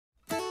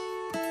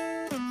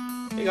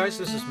Hey guys,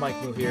 this is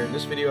Mike Moo here. In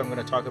this video, I'm going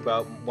to talk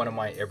about one of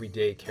my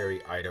everyday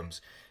carry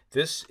items.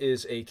 This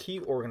is a key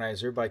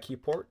organizer by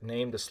Keyport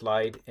named the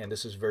Slide, and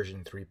this is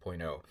version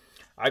 3.0.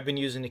 I've been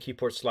using the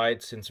Keyport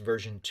Slide since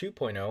version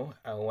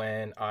 2.0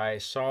 when I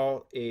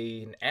saw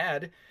an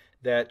ad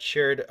that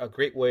shared a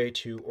great way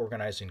to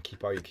organize and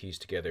keep all your keys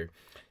together.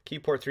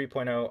 Keyport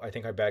 3.0, I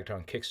think I bagged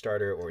on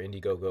Kickstarter or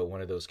Indiegogo,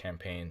 one of those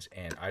campaigns,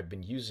 and I've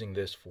been using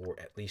this for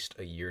at least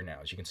a year now.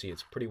 As you can see,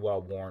 it's pretty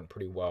well worn,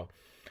 pretty well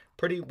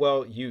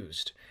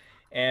used.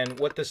 And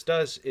what this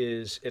does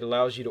is it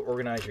allows you to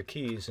organize your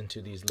keys into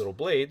these little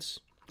blades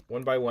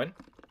one by one.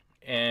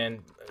 And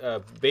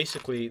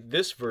basically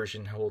this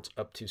version holds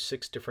up to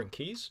 6 different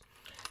keys.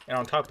 And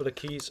on top of the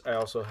keys, I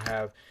also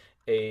have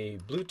a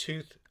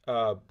Bluetooth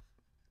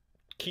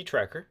key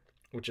tracker,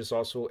 which is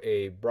also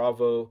a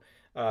Bravo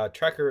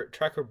tracker.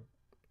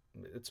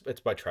 It's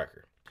by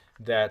Tracker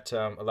that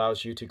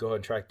allows you to go ahead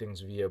and track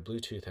things via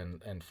Bluetooth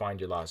and find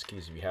your lost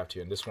keys if you have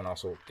to. And this one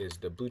also is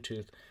the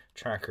Bluetooth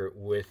tracker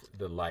with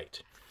the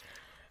light.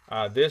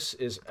 This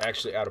is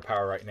actually out of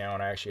power right now,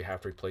 and I actually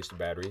have to replace the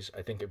batteries.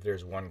 I think if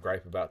there's one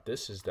gripe about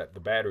this is that the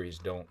batteries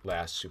don't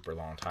last super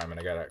long time, and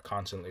I gotta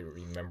constantly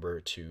remember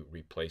to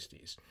replace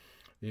these.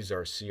 These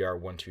are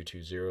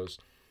CR1220s,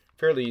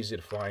 fairly easy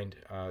to find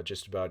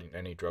just about in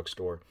any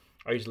drugstore.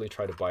 I usually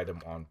try to buy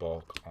them on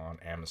bulk on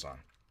Amazon.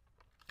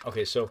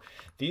 Okay, so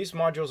these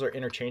modules are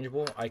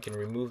interchangeable. I can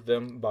remove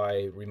them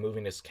by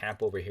removing this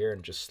cap over here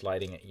and just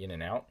sliding it in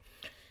and out.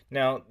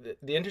 Now,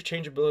 the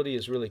interchangeability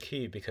is really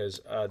key because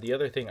the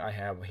other thing I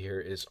have here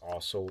is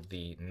also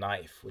the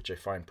knife, which I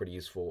find pretty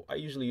useful. I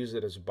usually use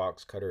it as a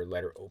box cutter,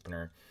 letter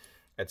opener,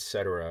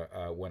 etc.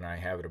 When I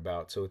have it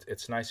about. So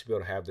it's nice to be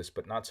able to have this,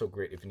 but not so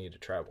great if you need to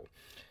travel.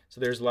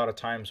 So there's a lot of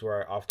times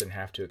where I often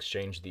have to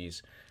exchange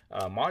these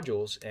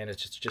modules, and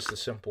it's just a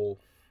simple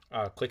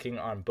clicking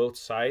on both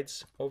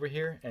sides over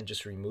here and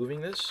just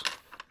removing this,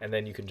 and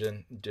then you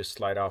can just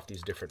slide off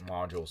these different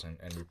modules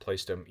and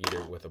replace them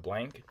either with a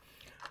blank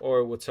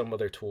or with some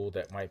other tool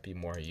that might be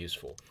more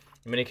useful.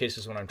 In many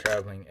cases when I'm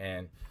traveling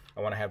and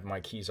I want to have my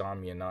keys on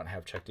me and not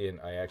have checked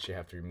in, I actually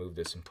have to remove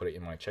this and put it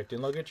in my checked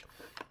in luggage,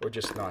 or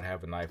just not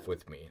have a knife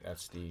with me.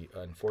 That's the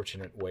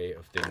unfortunate way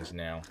of things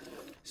now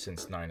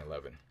since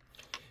 9/11.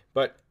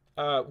 But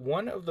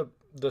one of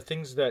the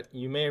things that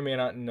you may or may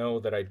not know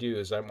that I do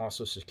is I'm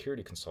also a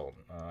security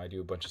consultant. I do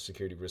a bunch of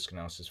security risk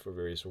analysis for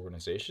various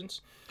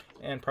organizations,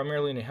 and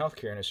primarily in the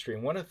healthcare industry.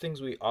 And one of the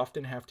things we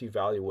often have to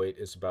evaluate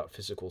is about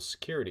physical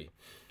security.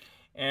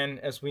 And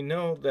as we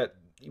know that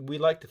we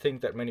like to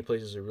think that many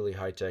places are really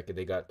high tech, and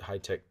they got high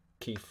tech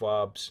key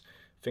fobs,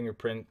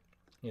 fingerprint,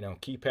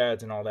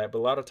 keypads and all that. But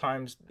a lot of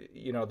times,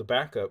 the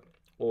backup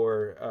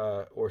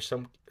or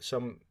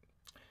some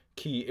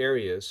key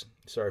areas,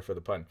 sorry for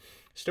the pun,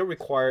 still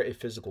require a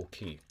physical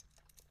key.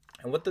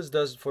 And what this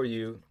does for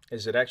you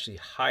is it actually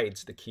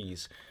hides the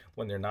keys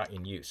when they're not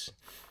in use.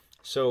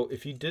 So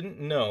if you didn't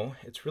know,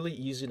 it's really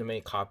easy to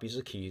make copies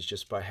of keys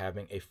just by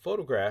having a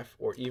photograph,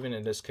 or even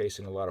in this case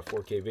in a lot of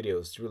 4K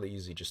videos, it's really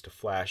easy just to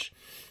flash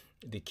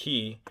the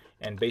key,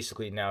 and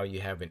basically now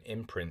you have an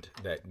imprint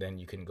that then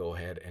you can go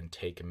ahead and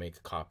take and make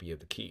a copy of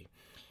the key.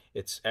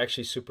 It's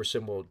actually super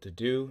simple to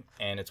do,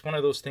 and it's one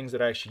of those things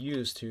that I actually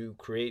use to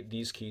create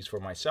these keys for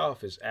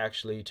myself, is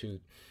actually to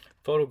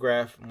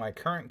photograph my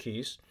current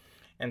keys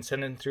and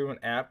send them through an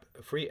app,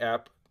 a free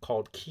app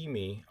called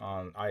KeyMe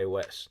on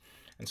iOS.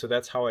 And so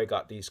that's how I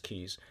got these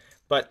keys.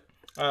 But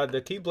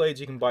the key blades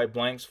you can buy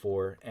blanks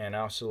for, and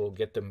also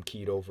get them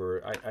keyed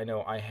over. I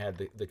know I had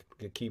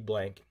the key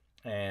blank,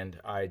 and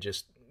I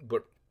just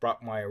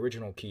brought my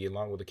original key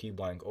along with the key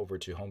blank over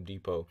to Home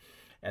Depot,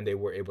 and they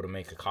were able to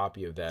make a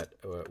copy of that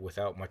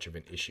without much of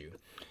an issue.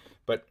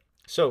 But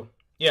so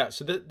yeah,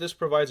 so this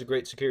provides a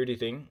great security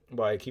thing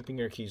by keeping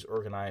your keys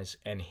organized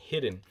and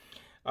hidden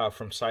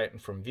from sight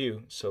and from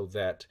view, so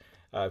that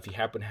if you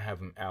happen to have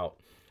them out,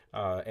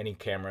 any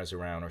cameras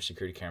around or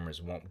security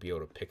cameras won't be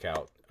able to pick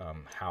out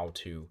how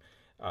to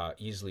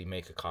easily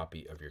make a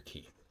copy of your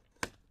key,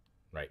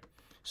 right?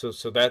 So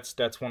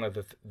that's one of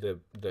the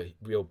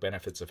real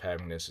benefits of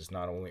having this, is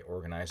not only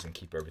organize and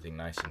keep everything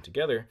nice and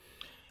together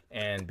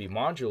and be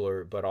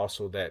modular, but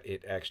also that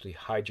it actually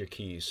hides your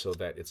keys so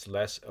that it's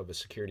less of a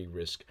security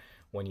risk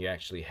when you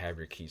actually have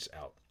your keys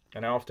out.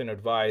 And I often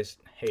advise,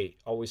 hey,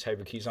 always have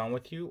your keys on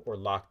with you or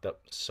locked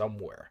up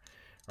somewhere,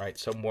 right?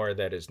 Somewhere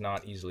that is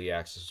not easily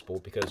accessible,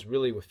 because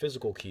really with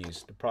physical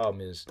keys, the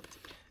problem is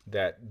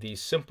that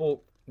these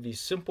simple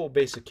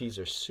basic keys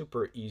are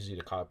super easy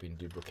to copy and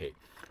duplicate.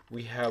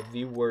 We have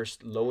the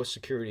worst, lowest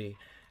security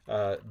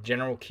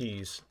general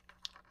keys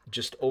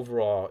just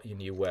overall in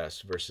the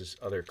US versus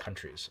other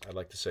countries. I'd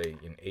like to say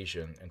in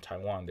Asia and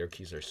Taiwan, their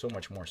keys are so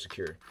much more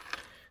secure.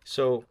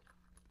 So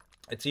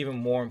it's even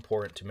more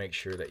important to make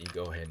sure that you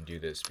go ahead and do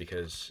this,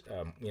 because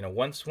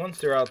once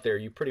they're out there,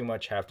 you pretty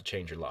much have to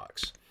change your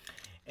locks.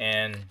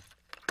 And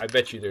I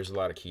bet you there's a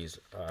lot of keys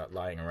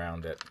lying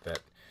around that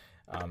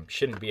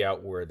shouldn't be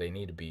out where they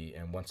need to be,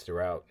 and once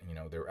they're out,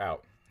 they're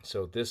out.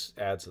 So this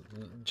adds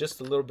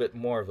just a little bit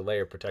more of a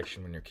layer of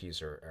protection when your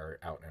keys are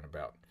out and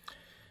about.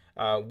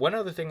 One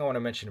other thing I want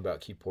to mention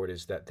about Keyport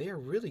is that they are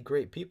really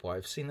great people.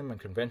 I've seen them in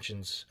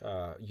conventions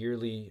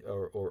yearly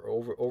or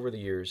over the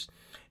years,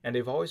 and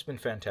they've always been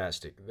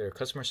fantastic. Their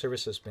customer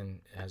service has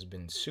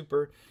been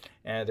super,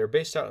 and they're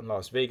based out in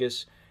Las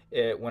Vegas.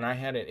 When I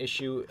had an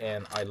issue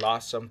and I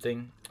lost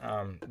something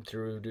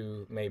through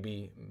to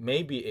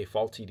maybe a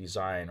faulty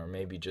design or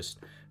maybe just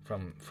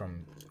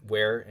from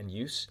wear and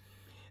use,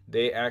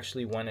 they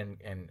actually went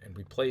and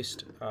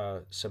replaced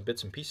some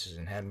bits and pieces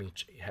and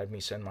had me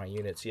send my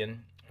units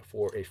in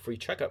for a free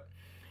checkup,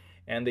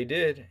 and they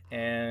did.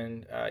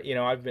 And you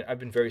know, I've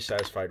been very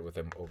satisfied with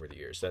them over the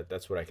years.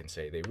 That's what I can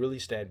say. They really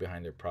stand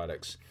behind their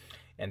products,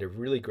 and they're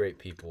really great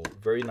people.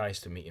 Very nice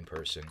to meet in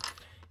person.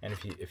 And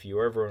if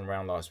you're ever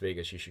around Las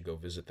Vegas, you should go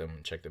visit them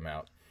and check them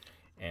out.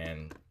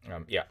 And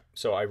yeah,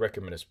 so I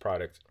recommend this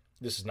product.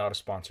 This is not a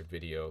sponsored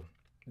video.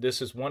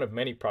 This is one of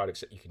many products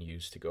that you can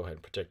use to go ahead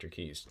and protect your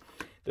keys.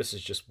 This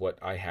is just what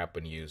I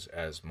happen to use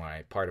as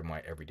my part of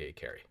my everyday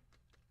carry.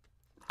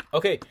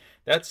 Okay,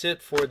 that's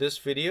it for this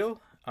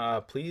video.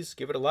 Please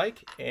give it a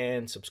like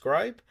and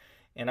subscribe,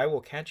 and I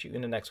will catch you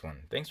in the next one.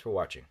 Thanks for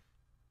watching.